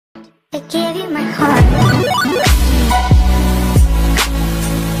I gave you my heart.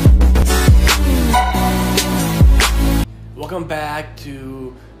 Welcome back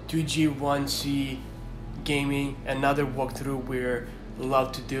to 2G1C Gaming, another walkthrough we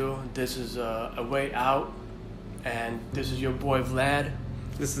love to do. This is a way out, and this is your boy Vlad.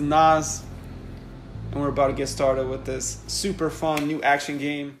 This is Nas, and we're about to get started with this super fun new action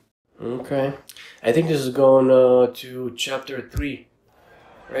game. Okay, I think this is going to chapter 3,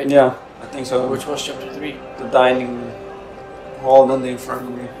 right? Yeah, I think so. Which one's chapter 3? The dining hall, then the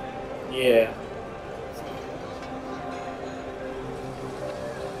infirmary. Yeah.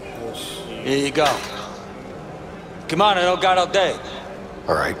 Let's see. Here you go. Come on, I don't got all day.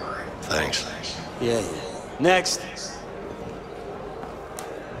 All right, thanks. Yeah. Next.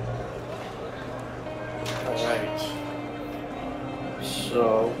 Alright.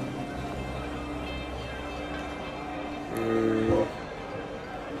 So...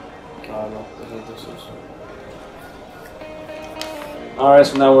 I don't know what the hell this is. Alright,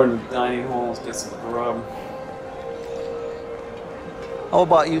 so now we're in the dining hall. Let's get some grub. How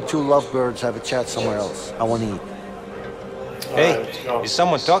about you two lovebirds have a chat somewhere else? I want to eat. Hey, let's go. is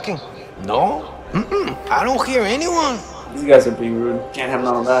someone talking? No? I don't hear anyone. These guys are being rude. Can't have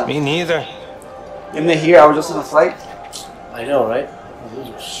none of that. Me neither. Didn't they hear I was just in a fight? I know, right?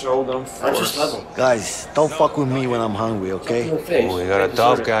 Show them I'm just force. level. Guys, don't fuck with me when I'm hungry, okay? Oh, we got a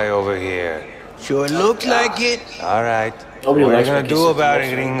tough guy over here. Sure looks like it. All right. Nobody What are you likes gonna when do kisses about the it,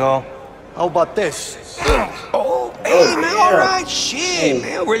 most. gringo? How about this? Oh, hey, man, all right. Shit,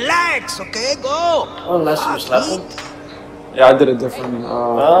 man. Relax, okay? Go. Oh, last time was level? Yeah, I did a different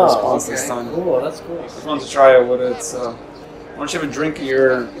response this time. Cool, that's cool. I just wanted to try it with it. Why don't you have a drink of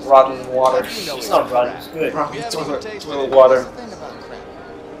your rotten water? It's not rotten, it's good. Toilet water.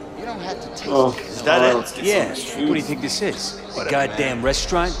 Oh, Is that alright, it? let's get Yeah. some What do you think this is? A goddamn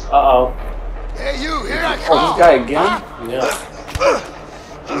restaurant? Uh-oh. Hey, you, here I Oh, come. this guy again? Yeah.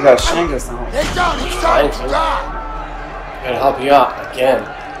 He's got shank us now. Hey, John, it's Fine, time. son. John. Gotta help you out again.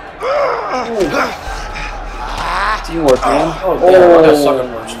 Teamwork, man. Oh, damn, what a sucker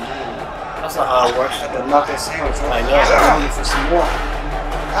punch. That's not how it works. But not that sandwich. I I'm know. looking for some more.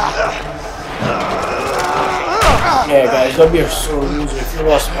 Yeah, guys, don't be a sore loser. If you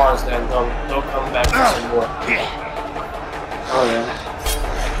lost spawns, then don't come back for some more. Oh,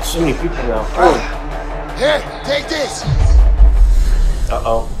 yeah. So many people now. Here, take this.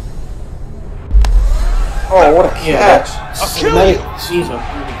 Uh-oh. Oh, what a Yeah, catch. Cinematic season.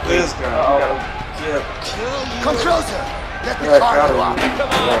 This guy. Come closer. Let me Yeah, call got you him. out.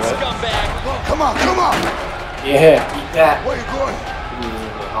 Come on, come on. Yeah, eat that. Where you going?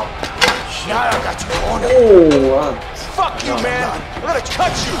 Now I got you cornered. Oh, Fuck you, man. I'm gonna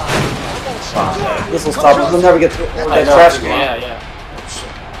cut you. this will stop us. We'll never get through I that know. trash can. Yeah.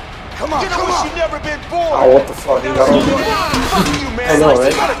 Come on, come on. never been born. Oh, what the fuck? He got over. Fuck you, man. I know,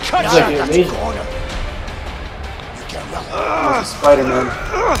 right? Gotta cut It's you. like you're amazing. Corner. You can run. Spider-Man.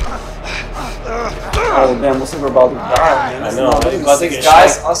 Oh, damn, looks like we're about to die, man. I know, Not right? even About to 6 get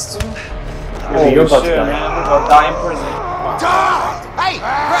guys, shot. us two? Maybe you're about to shit, die. man. We're about to die in prison. Hey,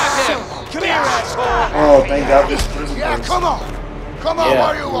 grab him. Come here, asshole. Oh, thank God this prison Yeah, breaks. come on. Come on, Yeah,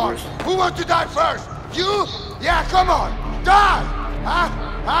 what do you want? Who wants to die first? You? Yeah, come on. Die.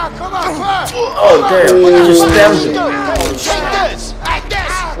 Huh? Come on, first. Oh, damn. You just stabbed him. Take this. Like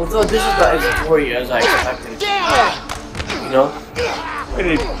this. Although this is not as gory as I expected. You know?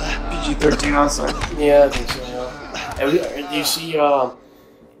 Rated PG-13 outside. Yeah, I think so, yeah. Do you see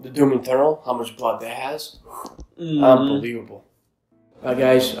the Doom Eternal? How much blood that has? Unbelievable. Alright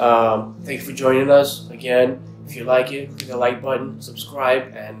guys, thank you for joining us. Again, if you like it, click the like button,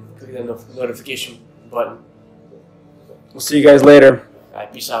 subscribe, and click the notification button. We'll see you guys later.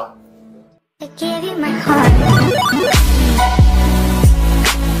 Alright, peace out. I gave you my heart.